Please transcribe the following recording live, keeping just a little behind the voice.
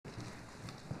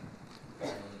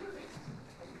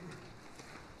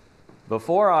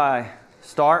Before I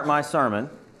start my sermon,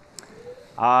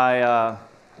 I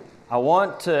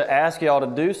want to ask y'all to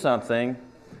do something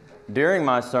during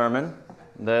my sermon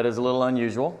that is a little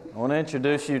unusual. I want to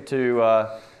introduce you to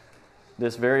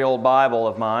this very old Bible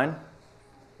of mine.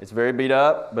 It's very beat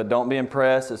up, but don't be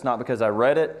impressed. It's not because I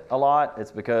read it a lot.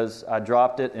 It's because I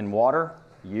dropped it in water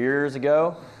years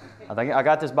ago. I think I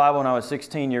got this Bible when I was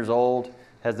 16 years old. It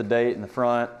has the date in the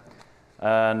front.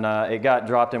 And it got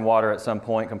dropped in water at some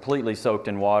point, completely soaked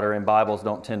in water, and Bibles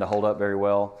don't tend to hold up very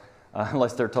well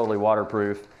unless they're totally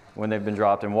waterproof when they've been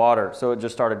dropped in water. So it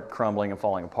just started crumbling and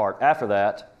falling apart after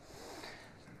that.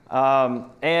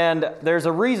 And there's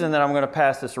a reason that I'm going to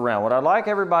pass this around. What I'd like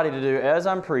everybody to do as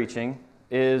I'm preaching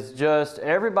is just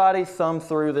everybody thumb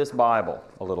through this Bible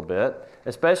a little bit,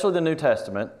 especially the New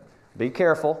Testament. Be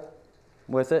careful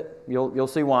with it. You'll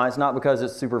see why. It's not because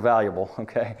it's super valuable,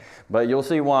 okay? But you'll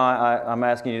see why I'm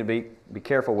asking you to be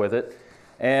careful with it.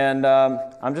 And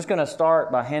I'm just going to start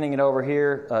by handing it over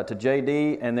here to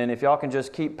JD, and then if y'all can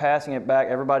just keep passing it back,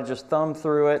 everybody just thumb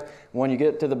through it. When you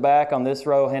get to the back on this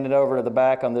row, hand it over to the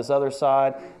back on this other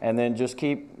side, and then just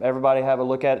keep everybody have a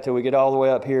look at it till we get all the way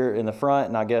up here in the front.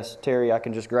 And I guess, Terry, I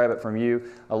can just grab it from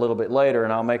you a little bit later,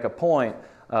 and I'll make a point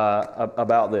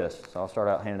about this. So I'll start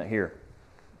out handing it here.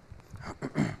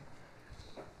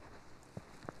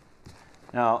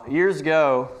 Now, years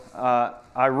ago,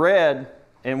 I read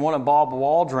in one of Bob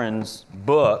Waldron's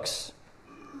books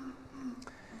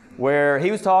where he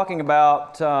was talking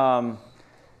about the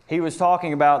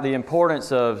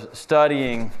importance of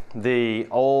studying the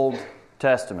Old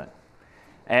Testament,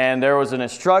 and there was an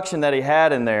instruction that he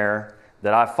had in there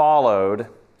that I followed.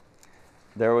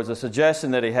 There was a suggestion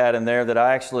that he had in there that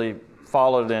I actually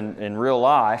followed in real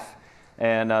life.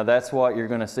 And that's what you're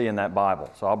going to see in that Bible.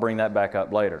 So I'll bring that back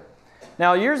up later.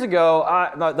 Now, years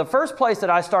ago, the first place that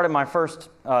I started my first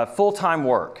full-time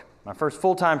work, my first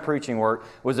full-time preaching work,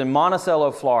 was in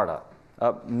Monticello, Florida,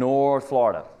 up North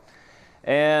Florida.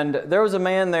 And there was a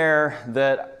man there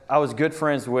that I was good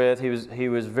friends with. He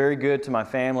was very good to my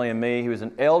family and me. He was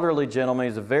an elderly gentleman. He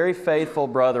was a very faithful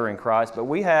brother in Christ. But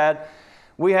we had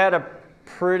a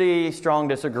pretty strong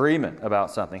disagreement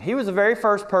about something. He was the very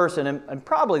first person, and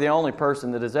probably the only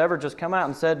person, that has ever just come out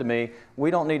and said to me,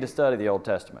 we don't need to study the Old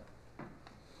Testament.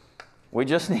 We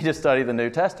just need to study the New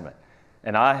Testament.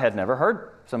 And I had never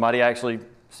heard somebody actually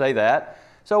say that.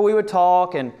 So we would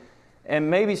talk, and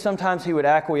maybe sometimes he would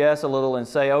acquiesce a little and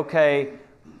say, okay,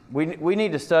 we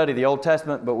need to study the Old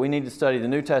Testament, but we need to study the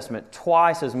New Testament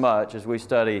twice as much as we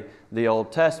study the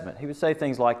Old Testament. He would say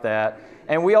things like that.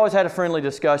 And we always had a friendly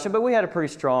discussion, but we had a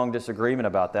pretty strong disagreement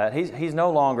about that. He's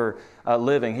no longer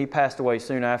living. He passed away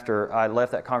soon after I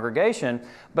left that congregation.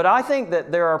 But I think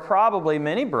that there are probably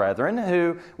many brethren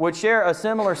who would share a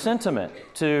similar sentiment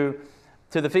to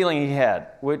the feeling he had,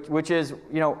 which is,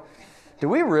 do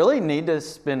we really need to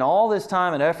spend all this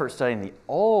time and effort studying the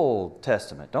Old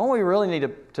Testament? Don't we really need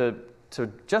to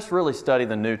just really study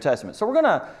the New Testament? So we're going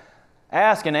to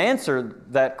ask and answer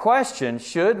that question,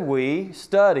 should we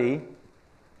study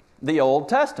the Old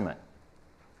Testament?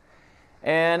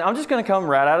 And I'm just going to come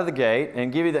right out of the gate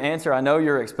and give you the answer I know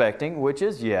you're expecting, which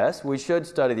is yes, we should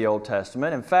study the Old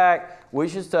Testament. In fact, we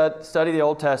should study the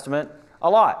Old Testament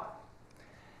a lot.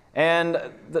 And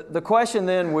the question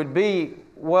then would be,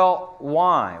 well,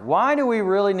 why? Why do we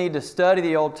really need to study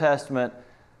the Old Testament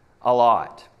a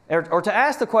lot? Or to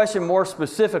ask the question more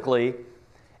specifically,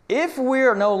 if we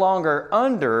are no longer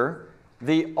under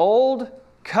the Old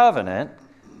Covenant,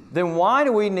 then why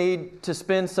do we need to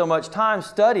spend so much time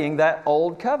studying that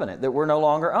Old Covenant that we're no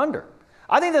longer under?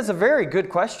 I think that's a very good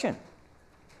question.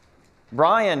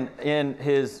 Brian, in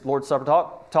his Lord's Supper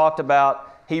talk, talked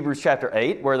about Hebrews chapter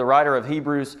 8, where the writer of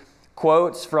Hebrews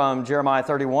quotes from Jeremiah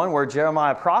 31, where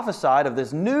Jeremiah prophesied of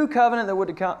this new covenant that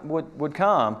would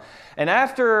come. And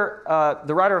after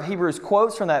the writer of Hebrews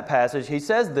quotes from that passage, he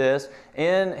says this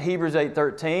in Hebrews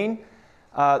 8:13.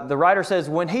 The writer says,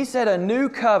 when he said a new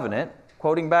covenant,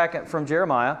 quoting back from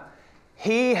Jeremiah,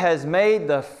 he has made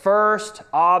the first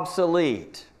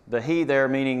obsolete. The he there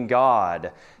meaning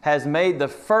God has made the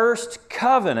first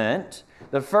covenant,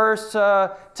 the first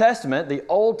testament, the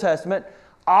Old Testament,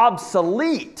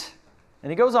 obsolete.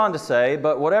 And he goes on to say,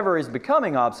 but whatever is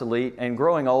becoming obsolete and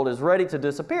growing old is ready to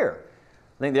disappear.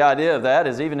 I think the idea of that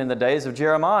is even in the days of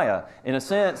Jeremiah. In a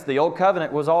sense, the Old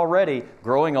Covenant was already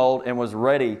growing old and was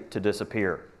ready to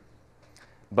disappear.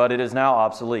 But it is now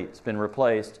obsolete. It's been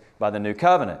replaced by the New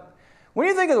Covenant. When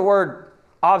you think of the word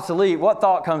obsolete, what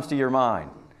thought comes to your mind?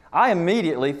 I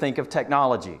immediately think of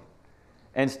technology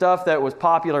and stuff that was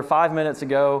popular 5 minutes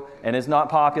ago and is not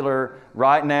popular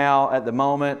right now at the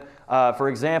moment. For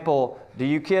example, do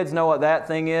you kids know what that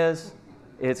thing is?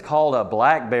 It's called a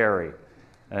BlackBerry.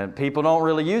 And people don't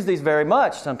really use these very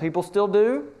much. Some people still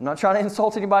do. I'm not trying to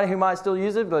insult anybody who might still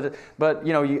use it, but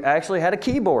you know, you actually had a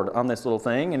keyboard on this little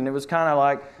thing, and it was kind of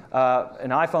like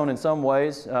an iPhone in some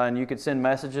ways, and you could send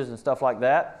messages and stuff like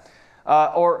that.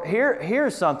 Or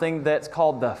here's something that's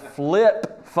called the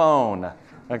flip phone.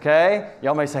 Okay?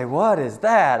 Y'all may say, what is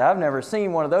that? I've never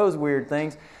seen one of those weird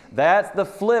things. That's the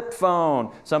flip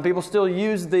phone. Some people still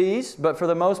use these, but for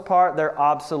the most part, they're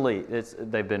obsolete.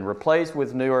 They've been replaced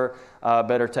with newer,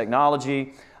 better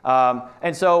technology.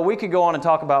 And so we could go on and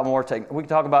talk about more. We could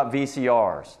talk about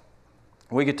VCRs.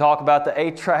 We could talk about the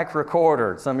 8-track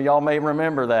recorder. Some of y'all may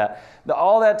remember that.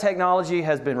 All that technology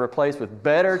has been replaced with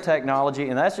better technology,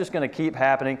 and that's just going to keep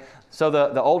happening. So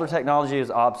the older technology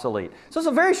is obsolete. So it's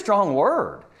a very strong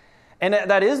word. And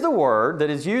that is the word that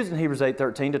is used in Hebrews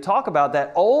 8:13 to talk about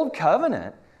that old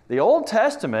covenant. The Old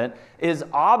Testament is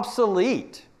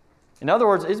obsolete. In other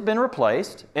words, it's been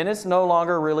replaced, and it's no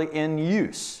longer really in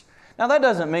use. Now, that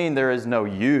doesn't mean there is no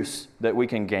use that we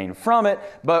can gain from it,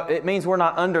 but it means we're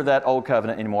not under that old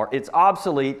covenant anymore. It's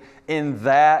obsolete in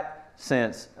that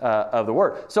sense of the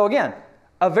word. So again,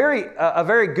 a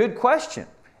very good question.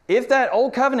 If that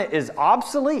old covenant is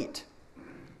obsolete,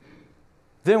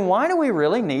 then why do we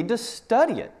really need to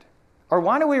study it? Or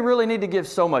why do we really need to give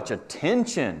so much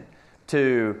attention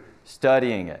to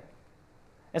studying it?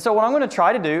 And so what I'm going to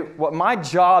try to do, what my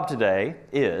job today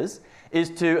is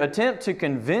to attempt to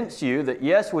convince you that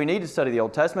yes, we need to study the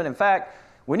Old Testament. In fact,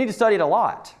 we need to study it a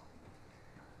lot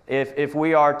if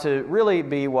we are to really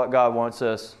be what God wants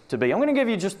us to be. I'm going to give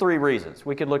you just 3 reasons.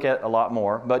 We could look at a lot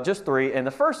more, but just 3. And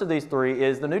the first of these 3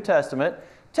 is the New Testament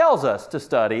tells us to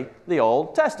study the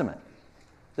Old Testament.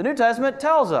 The New Testament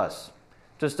tells us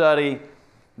to study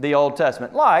the Old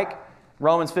Testament. Like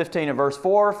Romans 15 and verse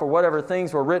 4, for whatever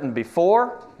things were written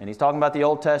before, and he's talking about the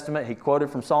Old Testament. He quoted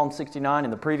from Psalm 69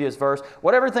 in the previous verse.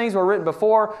 Whatever things were written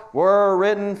before were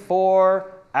written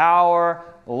for our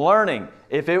learning.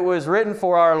 If it was written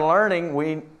for our learning,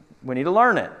 we need to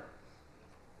learn it.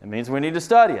 It means we need to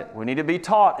study it. We need to be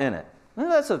taught in it. Well,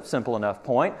 that's a simple enough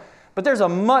point. But there's a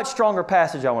much stronger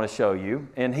passage I want to show you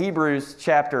in Hebrews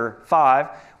chapter 5,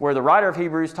 where the writer of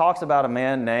Hebrews talks about a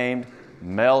man named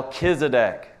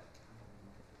Melchizedek.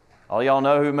 All y'all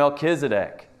know who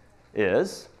Melchizedek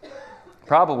is,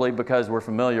 probably because we're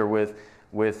familiar with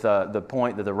the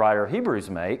point that the writer of Hebrews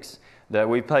makes, that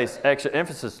we place extra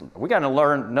emphasis. We got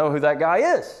to know who that guy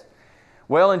is.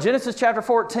 Well, in Genesis chapter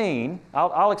 14,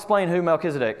 I'll explain who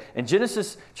Melchizedek. In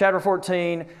Genesis chapter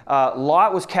 14,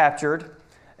 Lot was captured.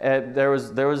 There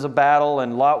was a battle,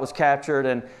 and Lot was captured,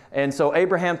 and so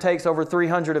Abraham takes over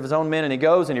 300 of his own men, and he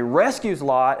goes and he rescues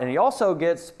Lot, and he also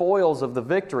gets spoils of the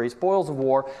victory, spoils of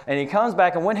war, and he comes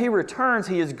back, and when he returns,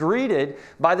 he is greeted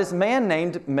by this man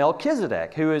named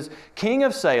Melchizedek, who is king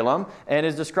of Salem and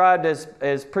is described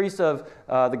as priest of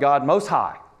the God Most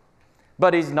High.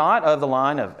 But he's not of the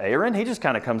line of Aaron. He just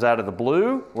kind of comes out of the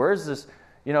blue. Where's this?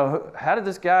 You know, how did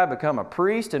this guy become a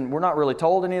priest? And we're not really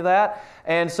told any of that.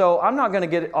 And so I'm not going to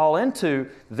get all into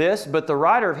this, but the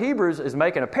writer of Hebrews is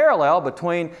making a parallel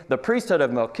between the priesthood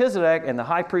of Melchizedek and the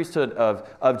high priesthood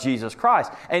of Jesus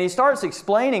Christ. And he starts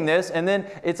explaining this, and then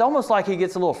it's almost like he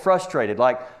gets a little frustrated.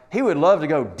 Like he would love to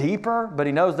go deeper, but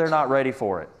he knows they're not ready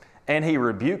for it. And he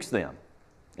rebukes them.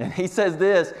 And he says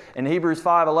this in Hebrews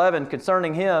 5:11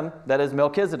 concerning him, that is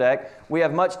Melchizedek, we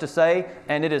have much to say,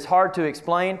 and it is hard to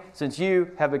explain since you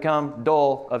have become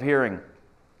dull of hearing.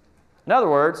 In other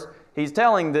words, he's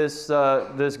telling this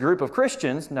group of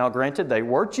Christians, now granted they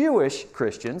were Jewish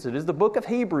Christians, it is the book of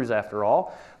Hebrews after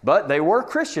all, but they were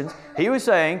Christians. He was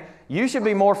saying, you should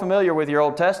be more familiar with your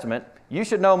Old Testament. You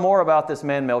should know more about this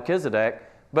man Melchizedek,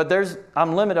 but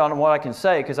I'm limited on what I can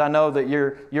say because I know that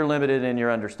you're limited in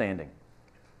your understanding.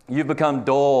 You've become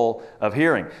dull of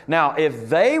hearing. Now, if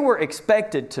they were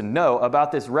expected to know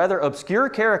about this rather obscure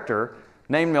character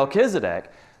named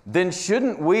Melchizedek, then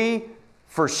shouldn't we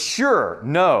for sure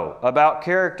know about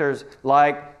characters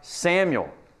like Samuel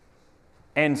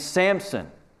and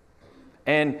Samson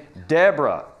and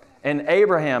Deborah and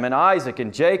Abraham and Isaac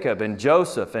and Jacob and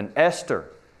Joseph and Esther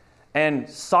and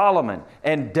Solomon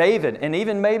and David and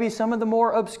even maybe some of the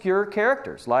more obscure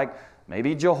characters like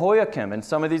maybe Jehoiakim and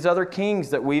some of these other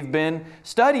kings that we've been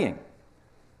studying.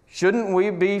 Shouldn't we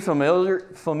be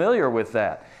familiar with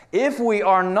that? If we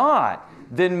are not,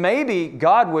 then maybe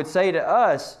God would say to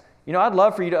us, you know, I'd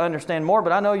love for you to understand more,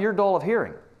 but I know you're dull of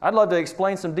hearing. I'd love to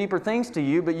explain some deeper things to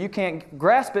you, but you can't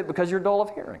grasp it because you're dull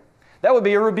of hearing. That would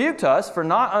be a rebuke to us for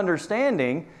not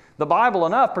understanding the Bible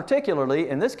enough, particularly,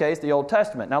 in this case, the Old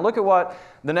Testament. Now look at what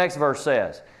the next verse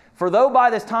says. For though by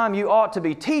this time you ought to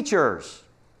be teachers,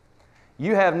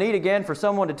 You have need again for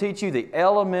someone to teach you the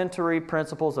elementary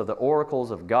principles of the oracles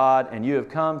of God, and you have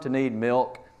come to need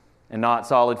milk and not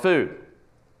solid food.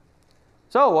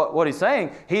 So what he's saying,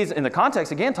 he's in the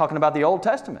context again talking about the Old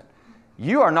Testament.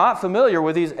 You are not familiar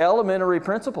with these elementary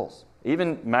principles,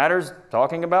 even matters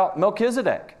talking about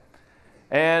Melchizedek.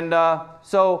 And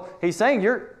so he's saying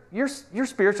you're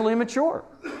spiritually immature.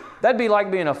 That'd be like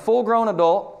being a full-grown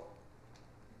adult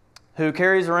who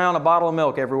carries around a bottle of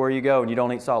milk everywhere you go and you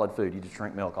don't eat solid food. You just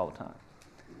drink milk all the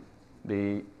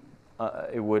time.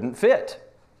 It wouldn't fit,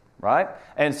 right?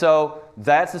 And so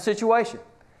that's the situation.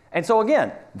 And so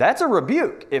again, that's a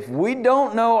rebuke. If we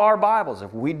don't know our Bibles,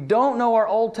 if we don't know our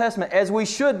Old Testament, as we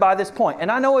should by this point, and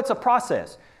I know it's a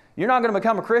process. You're not going to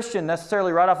become a Christian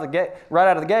necessarily right out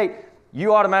of the gate.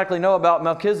 You automatically know about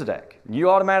Melchizedek. You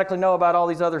automatically know about all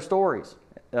these other stories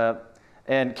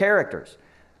and characters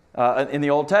in the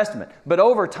Old Testament. But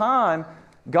over time,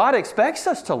 God expects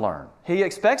us to learn. He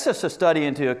expects us to study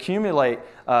and to accumulate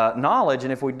knowledge,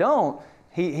 and if we don't,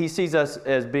 He sees us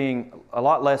as being a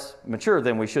lot less mature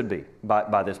than we should be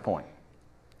by this point,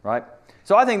 right?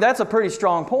 So I think that's a pretty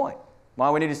strong point, why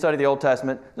we need to study the Old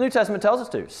Testament. The New Testament tells us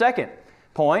to. Second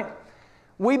point,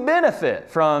 we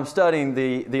benefit from studying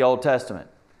the Old Testament.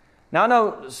 Now I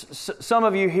know some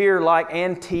of you here like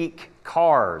antique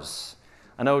cars.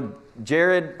 I know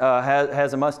Jared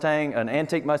has a Mustang, an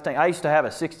antique Mustang. I used to have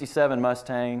a 67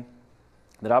 Mustang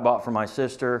that I bought for my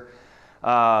sister.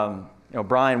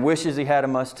 Brian wishes he had a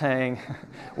Mustang.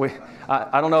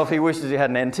 I don't know if he wishes he had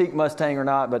an antique Mustang or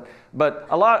not, but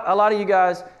a lot of you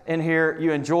guys in here,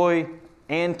 you enjoy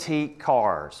antique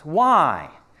cars. Why?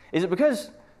 Is it because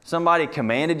somebody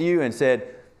commanded you and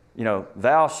said,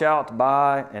 thou shalt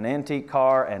buy an antique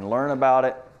car and learn about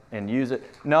it and use it?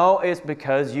 No, it's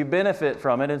because you benefit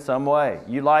from it in some way.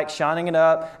 You like shining it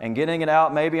up and getting it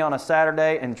out maybe on a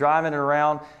Saturday and driving it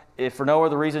around, if for no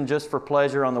other reason, just for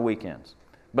pleasure on the weekends.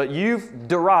 But you've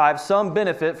derived some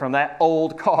benefit from that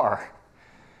old car.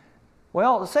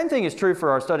 Well, the same thing is true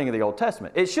for our studying of the Old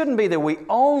Testament. It shouldn't be that we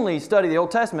only study the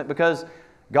Old Testament because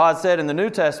God said in the New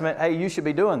Testament, hey, you should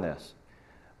be doing this.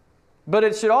 But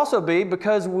it should also be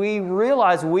because we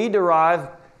realize we derive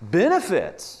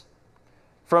benefits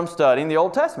from studying the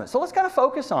Old Testament. So let's kind of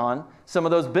focus on some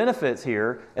of those benefits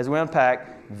here as we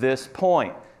unpack this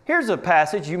point. Here's a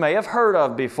passage you may have heard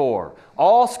of before.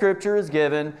 All Scripture is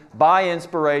given by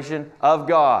inspiration of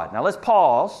God. Now let's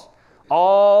pause.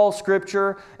 All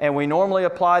Scripture, and we normally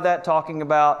apply that talking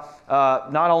about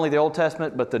not only the Old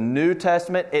Testament, but the New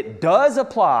Testament. It does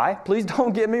apply, please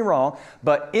don't get me wrong,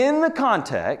 but in the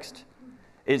context,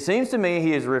 it seems to me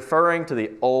he is referring to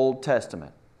the Old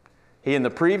Testament. He, in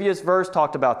the previous verse,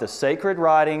 talked about the sacred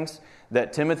writings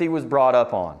that Timothy was brought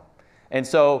up on. And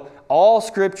so all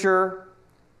Scripture,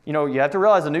 you have to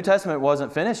realize the New Testament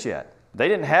wasn't finished yet. They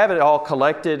didn't have it all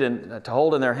collected and to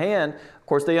hold in their hand. Of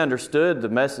course, they understood the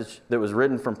message that was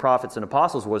written from prophets and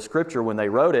apostles was Scripture when they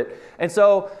wrote it. And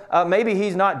so maybe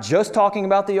he's not just talking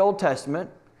about the Old Testament,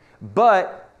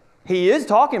 but he is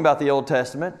talking about the Old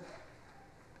Testament.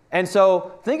 And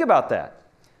so think about that.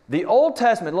 The Old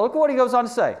Testament, look what he goes on to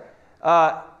say,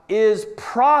 is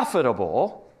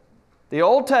profitable. The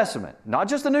Old Testament, not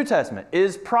just the New Testament,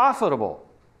 is profitable.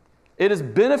 It is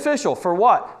beneficial for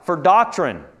what? For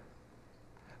doctrine,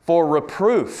 for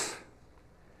reproof,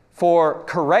 for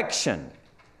correction,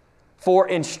 for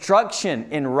instruction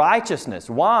in righteousness.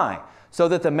 Why? So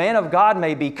that the man of God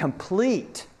may be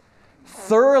complete,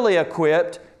 thoroughly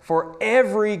equipped for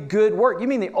every good work. You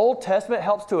mean the Old Testament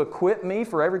helps to equip me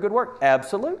for every good work?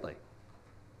 Absolutely.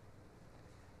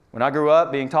 When I grew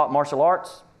up being taught martial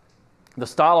arts, the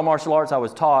style of martial arts I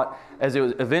was taught, as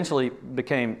it eventually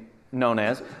became known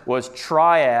as, was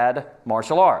triad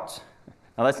martial arts.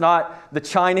 Now that's not the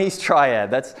Chinese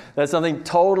triad. That's something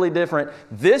totally different.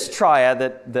 This triad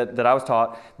that I was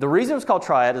taught, the reason it was called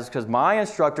triad is because my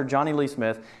instructor, Johnny Lee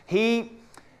Smith, he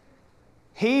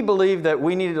believed that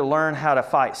we needed to learn how to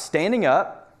fight standing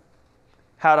up,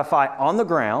 how to fight on the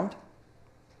ground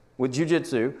with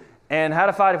jiu-jitsu, and how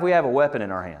to fight if we have a weapon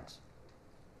in our hands.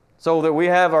 So that we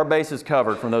have our bases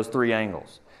covered from those three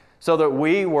angles. So that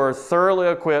we were thoroughly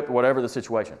equipped, whatever the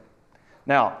situation.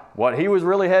 Now, what he was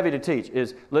really heavy to teach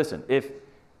is, listen,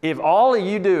 if all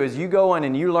you do is you go in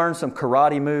and you learn some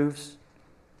karate moves,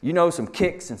 you know some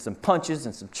kicks and some punches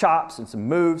and some chops and some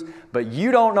moves, but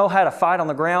you don't know how to fight on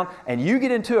the ground, and you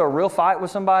get into a real fight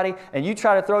with somebody and you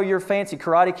try to throw your fancy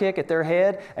karate kick at their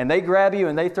head and they grab you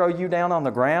and they throw you down on the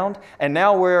ground, and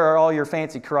now where are all your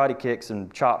fancy karate kicks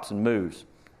and chops and moves?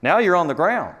 Now you're on the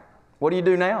ground. What do you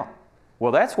do now?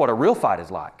 Well, that's what a real fight is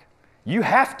like. You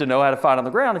have to know how to fight on the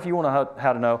ground if you want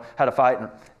to know how to fight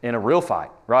in a real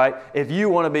fight, right? If you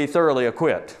want to be thoroughly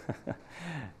equipped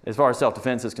as far as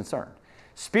self-defense is concerned.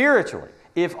 Spiritually,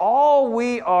 if all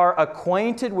we are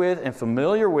acquainted with and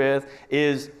familiar with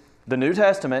is the New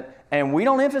Testament, and we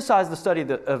don't emphasize the study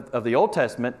of the Old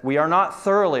Testament, we are not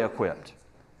thoroughly equipped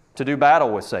to do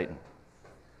battle with Satan.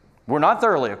 We're not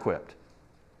thoroughly equipped.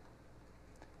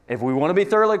 If we want to be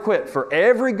thoroughly equipped for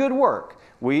every good work,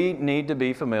 we need to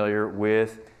be familiar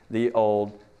with the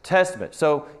Old Testament.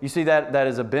 So you see that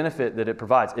is a benefit that it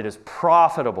provides. It is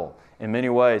profitable in many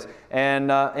ways. And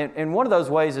one of those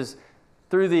ways is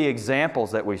through the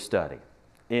examples that we study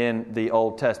in the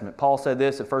Old Testament. Paul said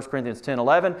this in 1 Corinthians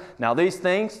 10:11. Now these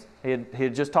things, he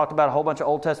had just talked about a whole bunch of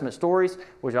Old Testament stories,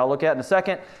 which I'll look at in a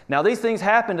second. Now these things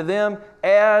happened to them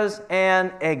as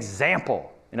an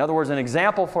example. In other words, an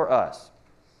example for us.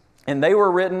 And they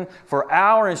were written for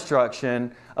our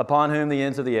instruction, upon whom the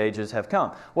ends of the ages have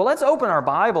come. Well, let's open our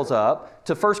Bibles up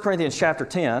to 1 Corinthians chapter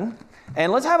 10,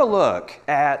 and let's have a look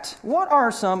at what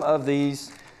are some of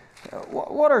these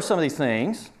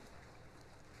things,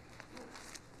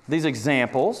 these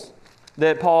examples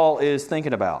that Paul is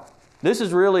thinking about. This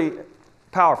is really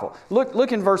powerful.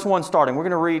 Look in verse 1 starting. We're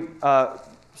going to read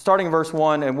starting in verse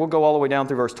 1, and we'll go all the way down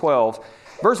through verse 12.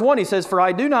 Verse 1, he says, "For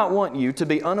I do not want you to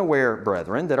be unaware,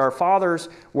 brethren, that our fathers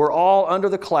were all under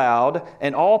the cloud,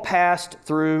 and all passed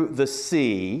through the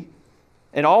sea,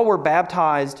 and all were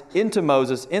baptized into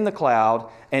Moses in the cloud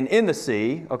and in the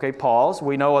sea." Okay, pause.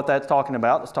 We know what that's talking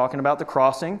about. It's talking about the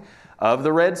crossing of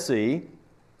the Red Sea.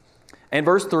 And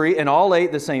verse 3, "And all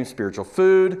ate the same spiritual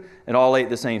food, and all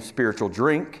ate the same spiritual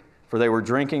drink, for they were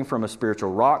drinking from a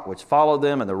spiritual rock which followed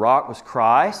them, and the rock was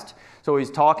Christ." So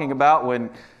he's talking about when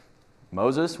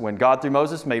God through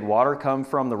Moses made water come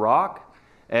from the rock.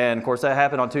 And of course that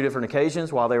happened on two different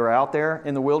occasions while they were out there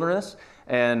in the wilderness.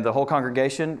 And the whole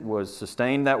congregation was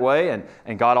sustained that way.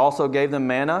 And God also gave them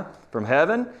manna from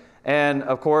heaven. And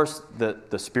of course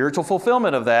the spiritual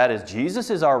fulfillment of that is Jesus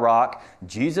is our rock.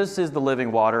 Jesus is the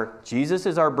living water. Jesus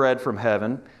is our bread from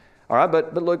heaven. All right,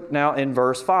 but look now in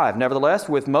verse 5. "Nevertheless,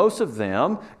 with most of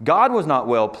them, God was not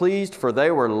well pleased, for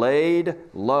they were laid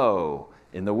low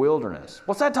in the wilderness."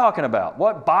 What's that talking about?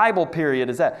 What Bible period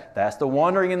is that? That's the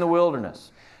wandering in the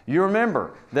wilderness. You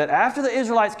remember that after the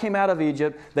Israelites came out of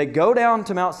Egypt, they go down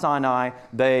to Mount Sinai,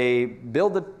 they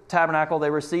build the tabernacle, they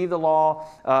receive the law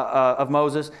of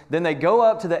Moses, then they go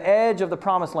up to the edge of the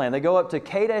promised land. They go up to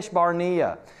Kadesh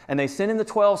Barnea, and they send in the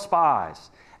 12 spies.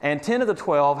 And 10 of the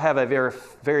 12 have a very,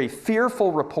 very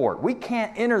fearful report. We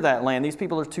can't enter that land. These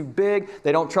people are too big.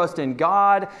 They don't trust in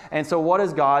God. And so what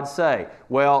does God say?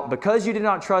 Well, because you did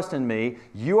not trust in me,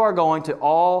 you are going to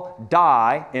all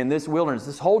die in this wilderness.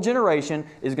 This whole generation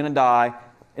is going to die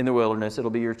in the wilderness.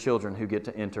 It'll be your children who get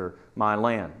to enter my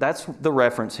land. That's the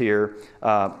reference here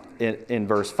in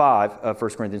verse 5 of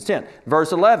 1 Corinthians 10.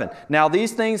 Verse 11. "Now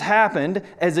these things happened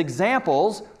as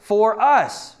examples for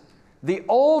us." The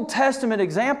Old Testament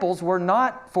examples were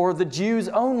not for the Jews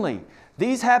only.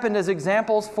 These happened as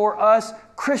examples for us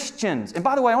Christians. And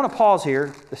by the way, I want to pause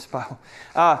here.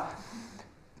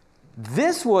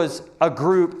 This was a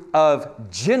group of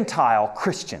Gentile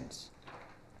Christians.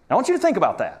 Now, I want you to think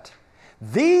about that.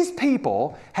 These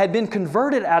people had been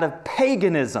converted out of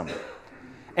paganism.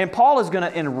 And Paul is going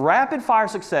to, in rapid fire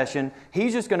succession,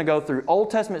 he's just going to go through Old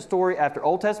Testament story after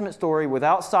Old Testament story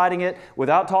without citing it,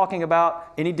 without talking about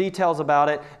any details about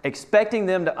it, expecting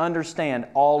them to understand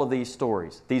all of these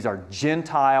stories. These are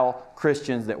Gentile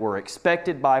Christians that were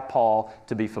expected by Paul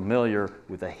to be familiar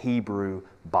with the Hebrew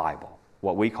Bible,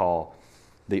 what we call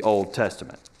the Old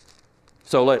Testament.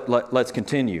 So let's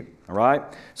continue, all right?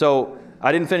 So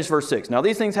I didn't finish verse 6. "Now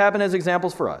these things happen as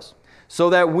examples for us, so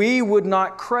that we would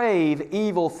not crave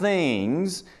evil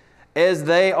things as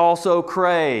they also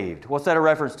craved." What's that a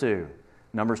reference to?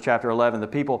 Numbers chapter 11. The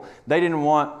people, they didn't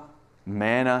want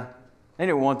manna. They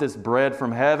didn't want this bread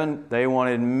from heaven. They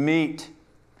wanted meat.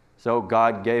 So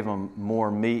God gave them more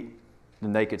meat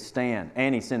than they could stand.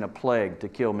 And He sent a plague to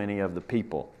kill many of the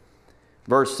people.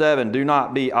 Verse 7, "Do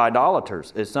not be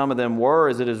idolaters, as some of them were,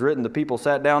 as it is written, the people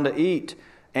sat down to eat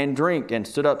and drink and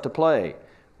stood up to play."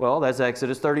 Well, that's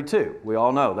Exodus 32. We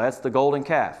all know that's the golden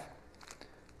calf.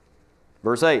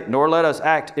 Verse 8, "Nor let us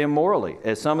act immorally,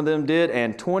 as some of them did,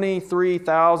 and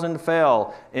 23,000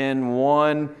 fell in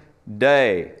one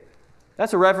day."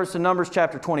 That's a reference to Numbers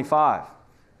chapter 25.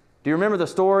 Do you remember the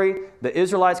story? The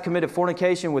Israelites committed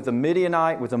fornication with the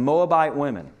Midianite, with the Moabite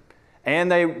women.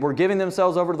 And they were giving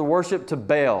themselves over to the worship to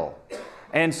Baal.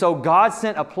 And so God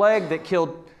sent a plague that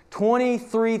killed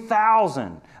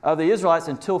 23,000 of the Israelites,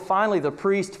 until finally the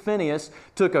priest Phinehas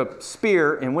took a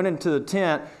spear and went into the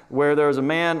tent where there was a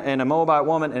man and a Moabite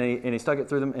woman, and he stuck it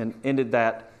through them and ended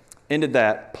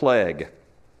that plague.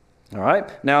 All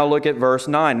right, now look at verse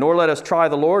 9. Nor let us try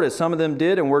the Lord, as some of them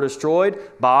did and were destroyed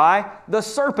by the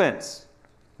serpents.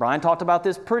 Brian talked about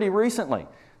this pretty recently.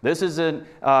 This is in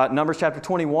Numbers chapter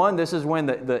 21. This is when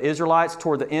the Israelites,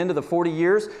 toward the end of the 40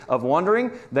 years of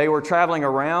wandering, they were traveling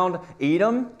around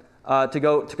Edom to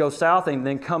go south and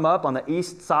then come up on the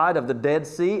east side of the Dead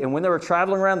Sea. And when they were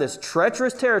traveling around this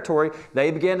treacherous territory,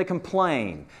 they began to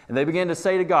complain. And they began to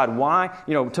say to God, why,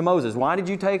 to Moses, why did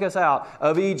you take us out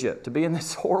of Egypt to be in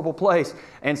this horrible place?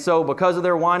 And so because of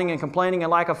their whining and complaining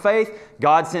and lack of faith,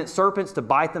 God sent serpents to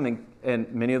bite them,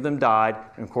 and many of them died.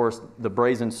 And of course, the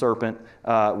brazen serpent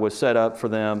was set up for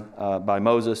them by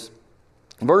Moses.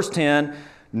 Verse 10,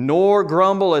 nor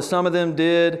grumble as some of them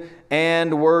did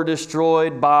and were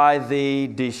destroyed by the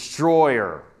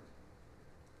destroyer.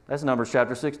 That's Numbers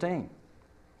chapter 16.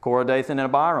 Korah, Dathan, and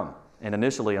Abiram. And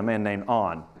initially a man named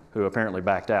On, who apparently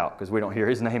backed out because we don't hear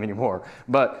his name anymore.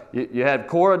 But you had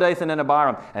Korah, Dathan, and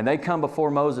Abiram, and they come before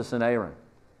Moses and Aaron.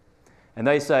 And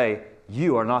they say,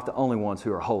 you are not the only ones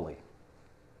who are holy.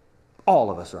 All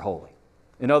of us are holy.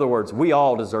 In other words, we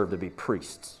all deserve to be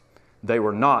priests. They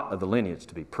were not of the lineage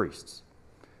to be priests.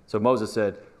 So Moses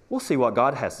said, we'll see what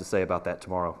God has to say about that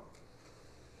tomorrow.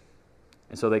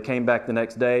 And so they came back the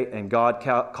next day, and God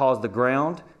caused the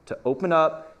ground to open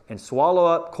up and swallow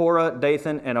up Korah,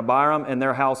 Dathan, and Abiram and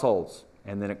their households.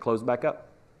 And then it closed back up.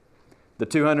 The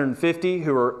 250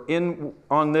 who were in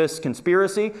on this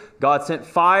conspiracy, God sent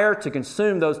fire to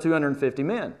consume those 250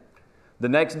 men. The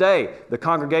next day, the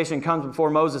congregation comes before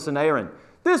Moses and Aaron.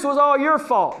 This was all your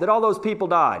fault that all those people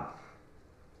died.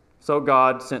 So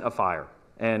God sent a fire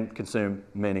and consumed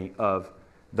many of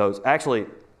those. Actually,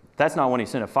 that's not when he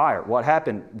sent a fire. What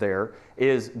happened there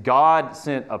is God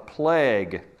sent a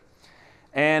plague.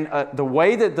 And the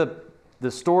way that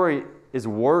the story is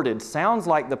worded sounds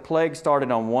like the plague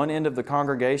started on one end of the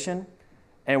congregation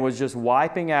and was just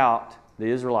wiping out the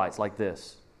Israelites like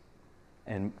this.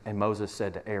 And Moses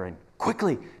said to Aaron,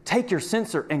 quickly, take your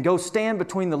censer and go stand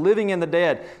between the living and the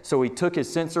dead. So he took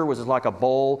his censer, which is like a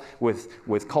bowl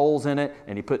with coals in it,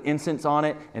 and he put incense on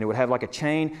it, and it would have like a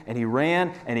chain, and he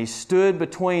ran, and he stood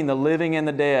between the living and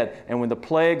the dead. And when the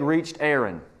plague reached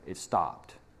Aaron, it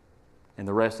stopped, and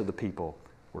the rest of the people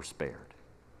were spared.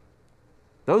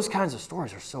 Those kinds of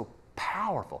stories are so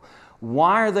powerful.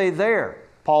 Why are they there?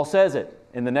 Paul says it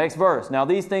in the next verse. Now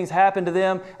these things happened to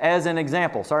them as an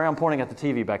example. Sorry, I'm pointing at the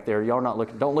TV back there. Y'all not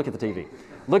looking. Don't look at the TV.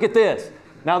 Look at this.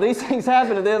 Now these things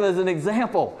happened to them as an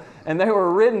example, and they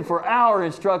were written for our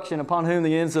instruction, upon whom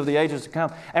the ends of the ages to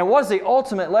come. And what's the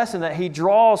ultimate lesson that he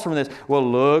draws from this? Well,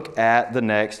 look at the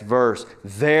next verse.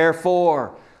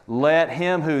 Therefore, let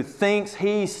him who thinks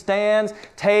he stands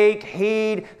take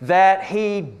heed that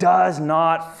he does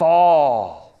not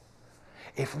fall.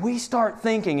 If we start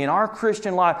thinking in our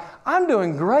Christian life, I'm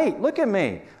doing great, look at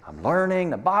me. I'm learning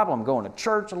the Bible, I'm going to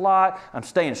church a lot, I'm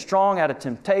staying strong out of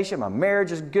temptation, my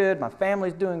marriage is good, my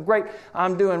family's doing great,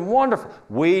 I'm doing wonderful.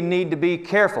 We need to be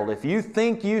careful. If you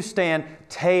think you stand,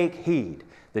 take heed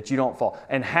that you don't fall.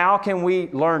 And how can we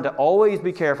learn to always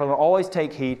be careful and always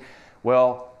take heed?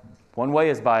 Well, one way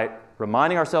is by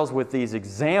reminding ourselves with these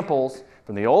examples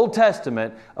from the Old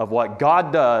Testament of what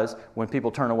God does when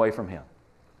people turn away from Him.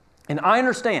 And I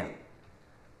understand,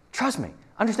 trust me,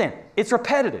 understand, it's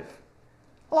repetitive.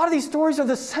 A lot of these stories are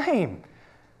the same.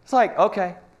 It's like,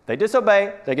 okay, they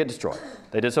disobey, they get destroyed.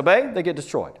 They disobey, they get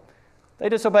destroyed. They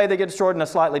disobey, they get destroyed in a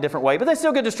slightly different way, but they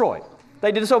still get destroyed.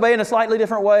 They disobey in a slightly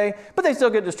different way, but they still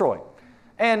get destroyed.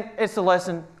 And it's the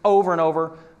lesson over and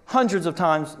over, hundreds of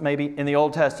times maybe in the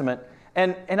Old Testament.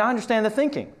 And I understand the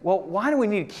thinking. Well, why do we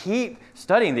need to keep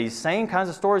studying these same kinds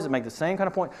of stories that make the same kind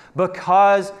of point?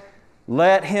 Because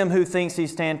let him who thinks he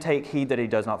stands take heed that he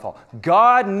does not fall.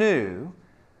 God knew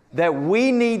that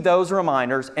we need those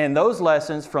reminders and those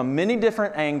lessons from many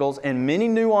different angles and many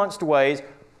nuanced ways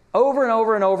over and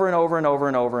over and over and over and over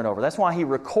and over and over. That's why He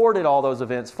recorded all those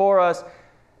events for us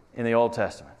in the Old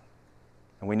Testament.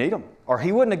 And we need them, or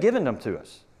He wouldn't have given them to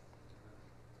us.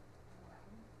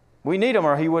 We need them,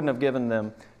 or He wouldn't have given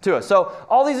them to us. So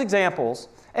all these examples,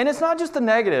 and it's not just the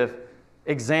negative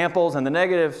examples and the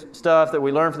negative stuff that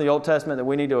we learn from the Old Testament that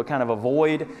we need to kind of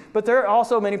avoid, but there are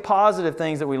also many positive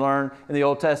things that we learn in the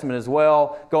Old Testament as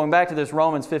well. Going back to this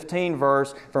Romans 15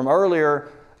 verse from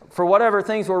earlier, for whatever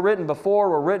things were written before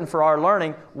were written for our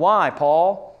learning. Why,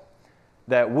 Paul?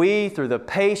 That we, through the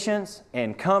patience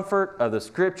and comfort of the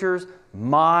Scriptures,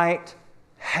 might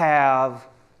have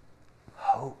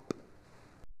hope.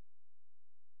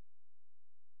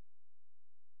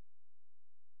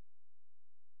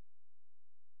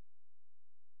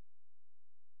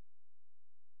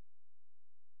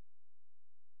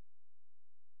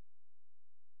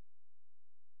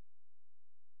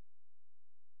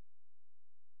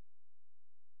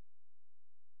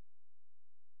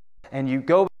 and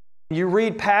you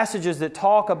read passages that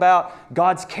talk about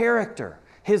God's character,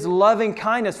 His loving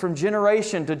kindness from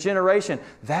generation to generation.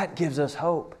 That gives us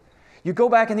hope. You go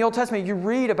back in the Old Testament, you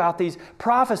read about these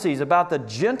prophecies about the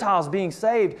Gentiles being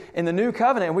saved in the New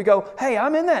Covenant, and we go, hey,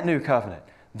 I'm in that New Covenant.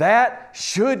 That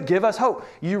should give us hope.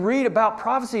 You read about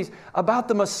prophecies about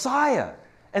the Messiah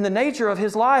and the nature of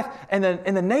His life and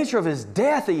the nature of His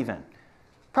death even.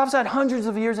 Prophesied hundreds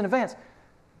of years in advance.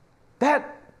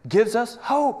 That gives us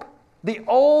hope. The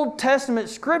Old Testament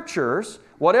Scriptures,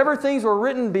 whatever things were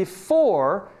written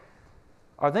before,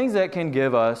 are things that can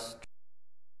give us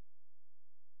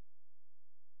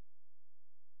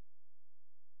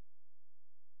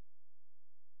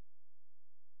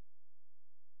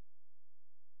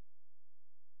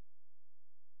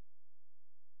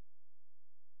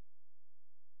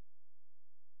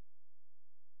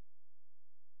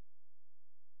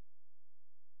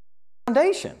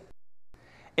foundation.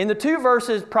 In the 2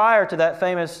 verses prior to that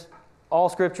famous all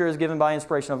Scripture is given by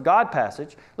inspiration of God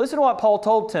passage, listen to what Paul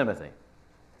told Timothy.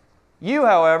 You,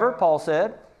 however, Paul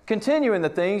said, continue in the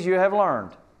things you have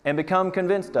learned and become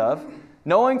convinced of,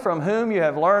 knowing from whom you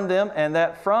have learned them, and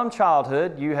that from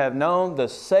childhood you have known the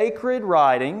sacred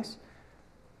writings.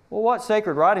 Well, what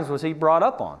sacred writings was he brought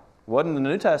up on? It wasn't the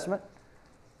New Testament.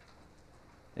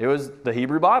 It was the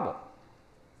Hebrew Bible.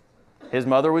 His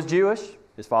mother was Jewish.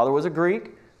 His father was a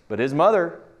Greek. But his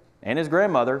mother and his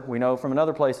grandmother, we know from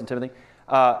another place in Timothy,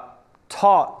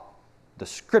 taught the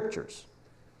Scriptures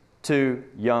to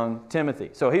young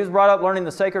Timothy. So he was brought up learning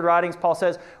the sacred writings, Paul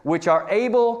says, which are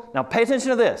able, now pay attention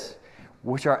to this,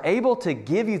 which are able to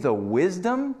give you the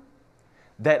wisdom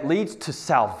that leads to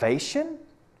salvation,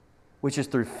 which is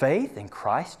through faith in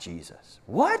Christ Jesus.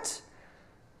 What?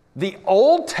 The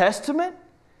Old Testament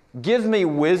gives me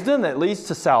wisdom that leads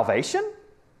to salvation?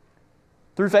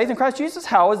 Through faith in Christ Jesus?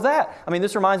 How is that? I mean,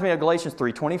 this reminds me of Galatians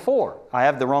 3:24. I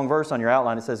have the wrong verse on your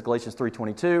outline. It says Galatians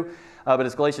 3:22, but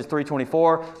it's Galatians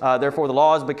 3:24. Therefore, the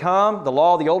law,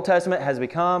 of the Old Testament, has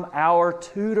become our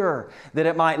tutor, that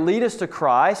it might lead us to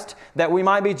Christ, that we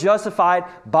might be justified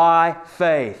by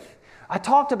faith. I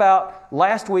talked about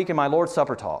last week in my Lord's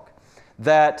Supper talk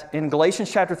that in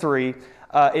Galatians chapter 3,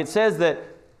 it says that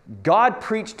God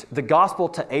preached the gospel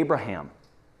to Abraham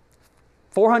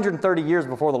 430 years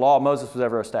before the law of Moses was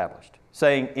ever established,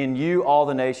 saying, in you all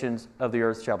the nations of the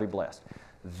earth shall be blessed.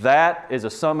 That is a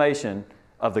summation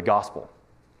of the gospel.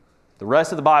 The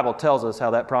rest of the Bible tells us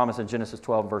how that promise in Genesis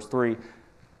 12, verse 3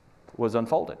 was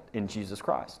unfolded in Jesus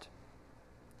Christ.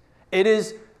 It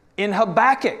is in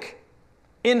Habakkuk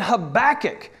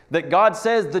that God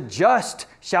says the just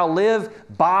shall live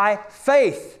by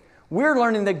faith. We're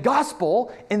learning the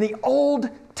gospel in the Old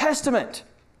Testament.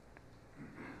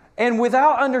 And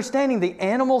without understanding the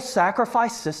animal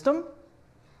sacrifice system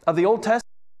of the Old Testament,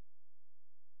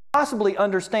 possibly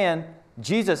understand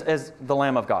Jesus as the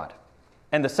Lamb of God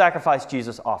and the sacrifice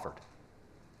Jesus offered.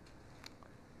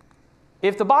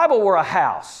 If the Bible were a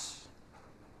house,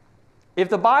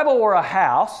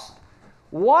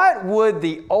 what would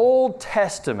the Old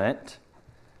Testament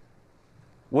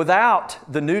without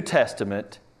the New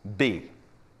Testament be?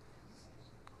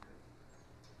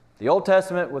 The Old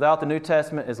Testament without the New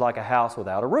Testament is like a house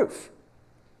without a roof.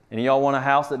 Any of y'all want a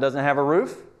house that doesn't have a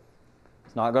roof?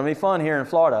 It's not going to be fun here in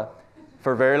Florida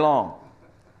for very long.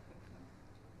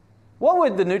 What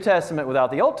would the New Testament without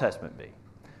the Old Testament be?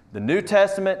 The New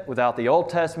Testament without the Old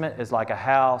Testament is like a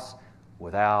house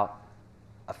without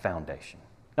a foundation.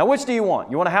 Now, which do you want?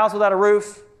 You want a house without a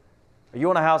roof, or you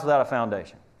want a house without a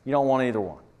foundation? You don't want either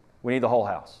one. We need the whole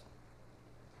house.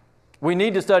 We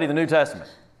need to study the New Testament.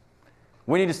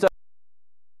 We need to study.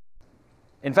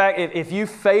 In fact, if you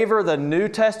favor the New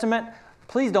Testament,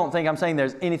 please don't think I'm saying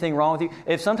there's anything wrong with you.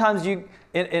 If sometimes you,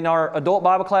 in our adult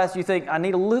Bible class, you think, I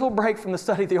need a little break from the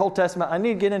study of the Old Testament. I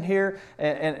need to get in here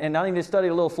and I need to study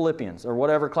a little Philippians or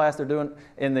whatever class they're doing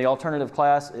in the alternative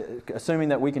class, assuming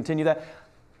that we continue that.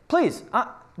 Please,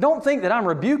 don't think that I'm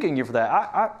rebuking you for that.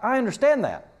 I understand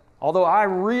that. Although I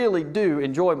really do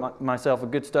enjoy myself a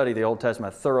good study of the Old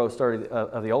Testament, a thorough study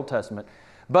of the Old Testament.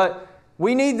 But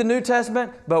we need the New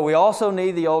Testament, but we also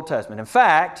need the Old Testament. In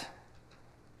fact,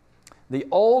 the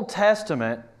Old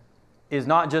Testament is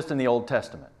not just in the Old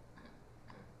Testament.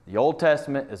 The Old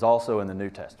Testament is also in the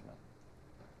New Testament.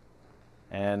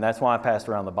 And that's why I passed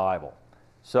around the Bible.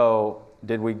 So,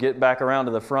 did we get back around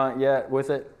to the front yet with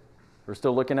it? We're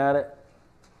still looking at it?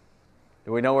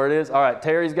 Do we know where it is? All right,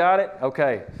 Terry's got it?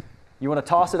 Okay. You want to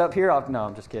toss it up here? No,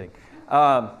 I'm just kidding.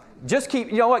 Just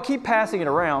keep passing it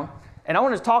around. And I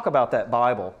want to talk about that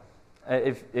Bible.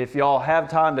 If y'all have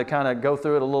time to kind of go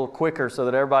through it a little quicker so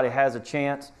that everybody has a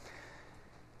chance.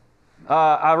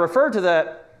 I refer to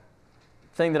that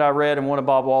thing that I read in one of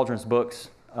Bob Waldron's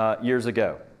books years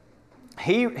ago.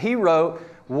 He wrote,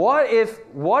 what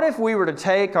if we were to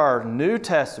take our New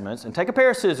Testaments and take a pair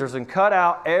of scissors and cut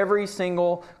out every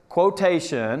single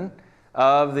quotation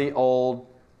of the Old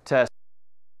Testament?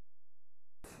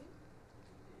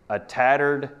 A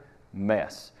tattered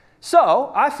mess.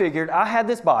 So I figured I had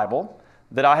this Bible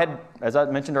that I had, as I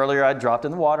mentioned earlier, I dropped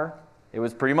in the water. It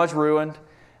was pretty much ruined.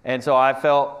 And so I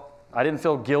didn't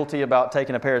feel guilty about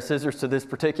taking a pair of scissors to this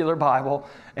particular Bible.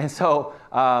 And so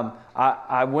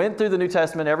I went through the New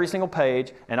Testament, every single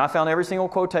page, and I found every single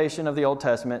quotation of the Old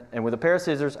Testament. And with a pair of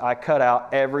scissors, I cut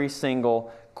out every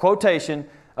single quotation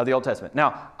of the Old Testament.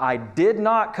 Now, I did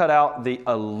not cut out the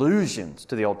allusions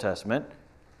to the Old Testament,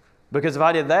 because if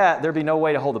I did that, there'd be no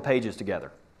way to hold the pages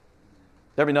together.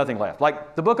 There'd be nothing left.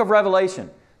 Like the book of Revelation,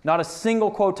 not a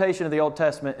single quotation of the Old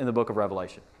Testament in the book of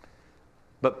Revelation,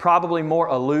 but probably more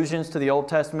allusions to the Old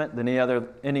Testament than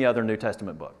any other New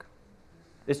Testament book.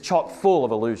 It's chock full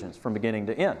of allusions from beginning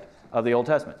to end of the Old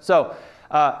Testament. So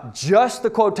just the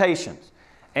quotations.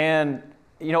 And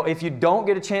if you don't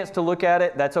get a chance to look at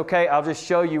it, that's okay. I'll just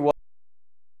show you what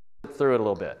through it a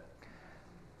little bit.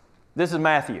 This is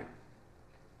Matthew.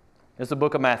 It's the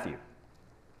book of Matthew.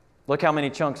 Look how many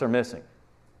chunks are missing.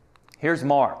 Here's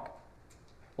Mark.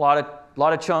 A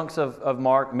lot of chunks of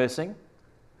Mark missing.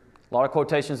 A lot of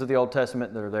quotations of the Old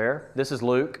Testament that are there. This is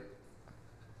Luke.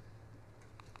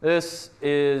 This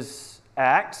is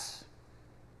Acts.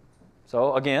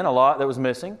 So again, a lot that was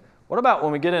missing. What about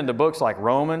when we get into books like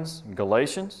Romans and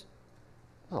Galatians?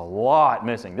 There's a lot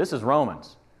missing. This is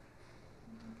Romans.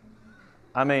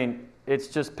 I mean, it's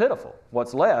just pitiful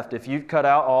what's left if you cut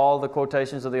out all the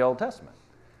quotations of the Old Testament.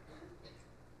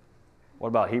 What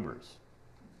about Hebrews?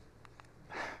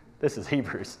 This is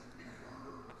Hebrews.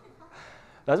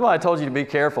 That's why I told you to be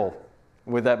careful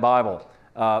with that Bible,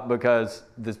 because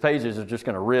the pages are just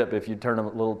going to rip if you turn them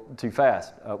a little too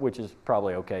fast, which is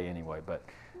probably okay anyway. But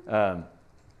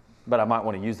I might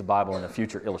want to use the Bible in a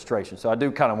future illustration, so I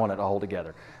do kind of want it to hold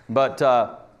together. But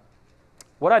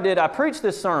what I did, I preached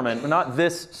this sermon, not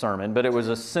this sermon, but it was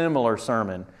a similar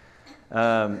sermon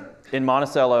in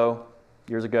Monticello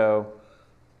years ago.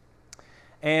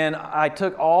 And I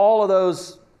took all of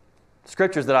those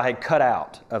scriptures that I had cut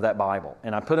out of that Bible,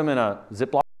 and I put them in a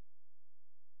Ziploc.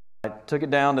 I took it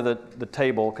down to the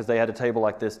table, because they had a table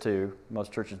like this too,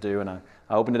 most churches do, and I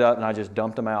opened it up and I just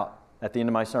dumped them out at the end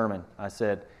of my sermon. I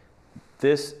said,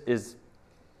 these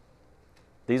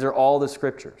are all the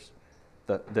scriptures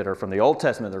that are from the Old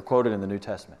Testament that are quoted in the New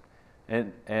Testament.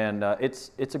 And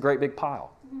it's a great big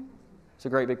pile. It's a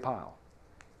great big pile.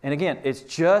 And again, it's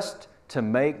just to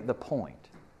make the point.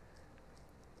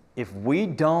 If we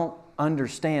don't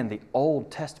understand the Old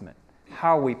Testament,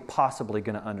 how are we possibly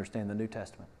going to understand the New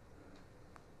Testament?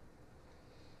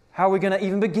 How are we going to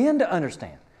even begin to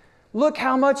understand? Look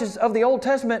how much of the Old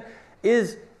Testament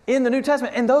is in the New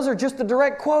Testament, and those are just the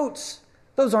direct quotes.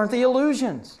 Those aren't the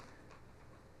allusions.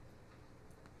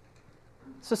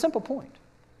 It's a simple point,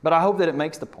 but I hope that it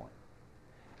makes the point.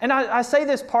 And I say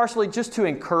this partially just to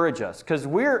encourage us, because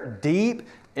we're deep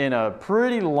in a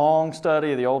pretty long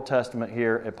study of the Old Testament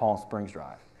here at Palm Springs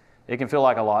Drive. It can feel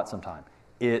like a lot sometimes.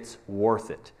 It's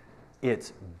worth it.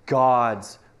 It's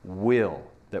God's will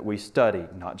that we study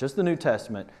not just the New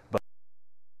Testament, but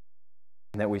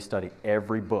that we study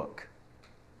every book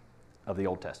of the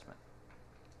Old Testament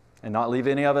and not leave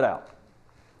any of it out.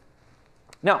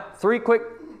 Now, 3 quick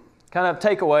kind of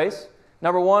takeaways.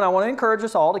 Number 1, I want to encourage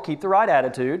us all to keep the right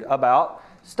attitude about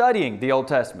studying the Old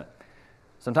Testament.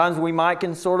 Sometimes we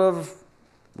can sort of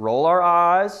roll our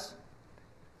eyes,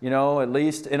 at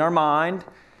least in our mind.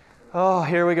 Oh,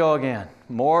 here we go again.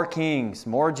 More kings,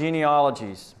 more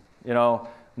genealogies,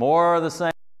 more of the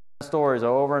same stories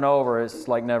over and over. It's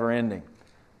like never ending.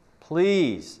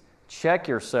 Please check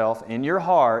yourself in your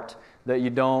heart that you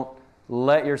don't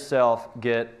let yourself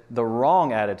get the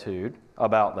wrong attitude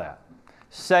about that.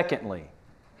 Secondly,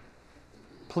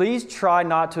 please try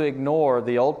not to ignore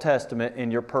the Old Testament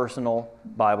in your personal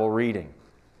Bible reading.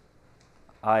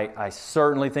 I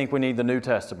certainly think we need the New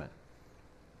Testament,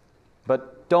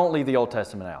 but don't leave the Old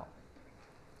Testament out.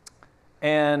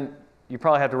 And you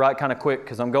probably have to write kind of quick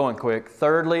because I'm going quick.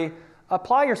 Thirdly,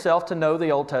 apply yourself to know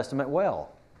the Old Testament well.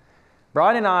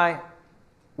 Brian and I,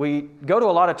 we go to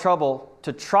a lot of trouble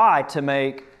to try to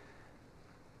make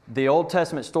the Old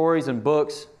Testament stories and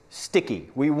books sticky.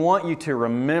 We want you to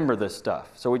remember this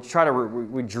stuff. So we try to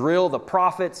we drill the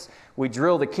prophets, we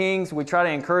drill the kings, we try to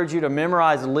encourage you to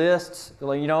memorize lists,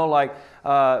 memorize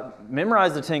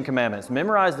the 10 Commandments,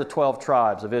 memorize the 12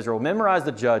 tribes of Israel, memorize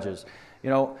the Judges,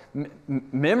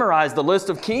 memorize the list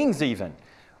of kings even.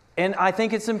 And I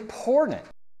think it's important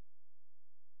to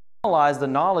analyze the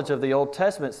knowledge of the Old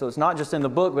Testament so it's not just in the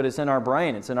book, but it's in our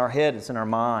brain, it's in our head, it's in our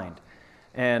mind.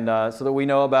 And so that we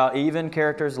know about even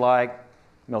characters like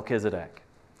Melchizedek.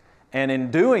 And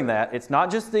in doing that, it's not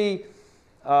just the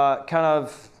kind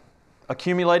of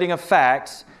accumulating of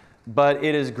facts, but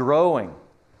it is growing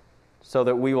so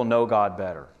that we will know God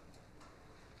better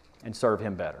and serve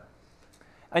Him better.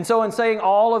 And so in saying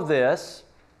all of this,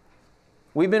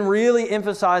 we've been really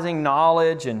emphasizing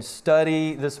knowledge and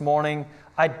study this morning.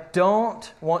 I don't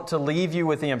want to leave you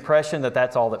with the impression that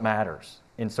that's all that matters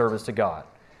in service to God.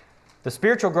 The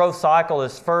spiritual growth cycle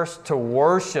is first to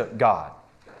worship God.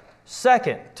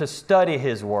 Second, to study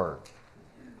His Word.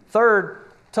 Third,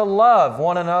 to love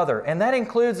one another. And that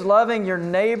includes loving your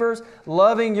neighbors,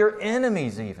 loving your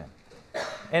enemies even.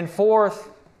 And fourth,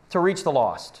 to reach the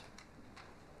lost.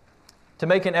 To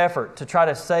make an effort to try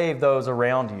to save those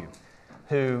around you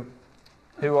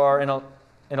who are in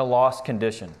a lost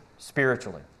condition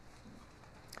spiritually.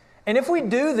 And if we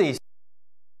do these,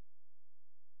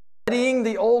 studying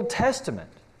the Old Testament,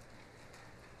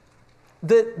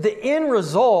 the end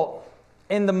result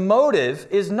and the motive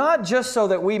is not just so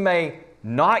that we may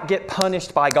not get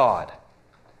punished by God,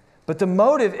 but the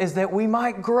motive is that we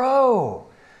might grow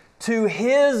to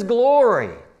His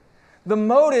glory. The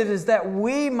motive is that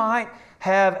we might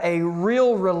have a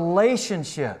real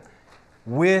relationship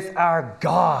with our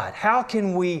God. How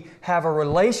can we have a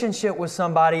relationship with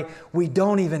somebody we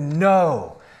don't even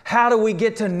know? How do we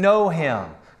get to know Him?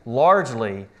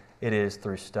 Largely, it is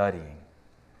through studying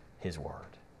His Word.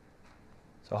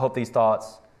 So I hope these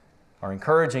thoughts are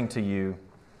encouraging to you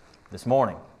this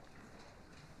morning.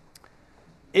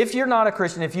 If you're not a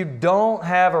Christian, if you don't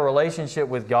have a relationship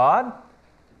with God,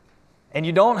 and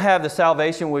you don't have the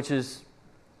salvation which is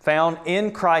found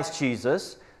in Christ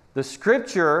Jesus, the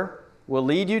Scripture will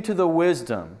lead you to the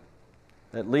wisdom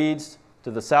that leads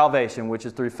to the salvation which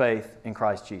is through faith in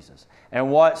Christ Jesus. And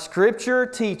what Scripture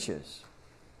teaches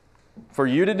for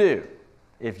you to do,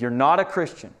 if you're not a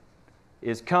Christian,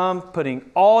 is come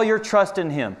putting all your trust in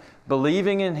Him,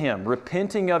 believing in Him,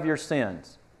 repenting of your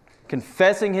sins,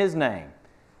 confessing His name,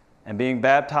 and being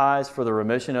baptized for the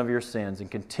remission of your sins, and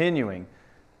continuing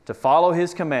to follow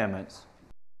His commandments,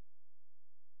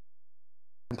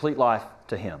 complete life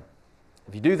to Him.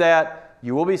 If you do that,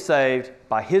 you will be saved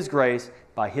by His grace,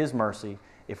 by His mercy.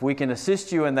 If we can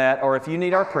assist you in that, or if you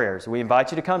need our prayers, we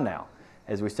invite you to come now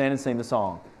as we stand and sing the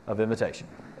song of invitation.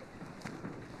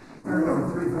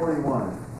 Number 341.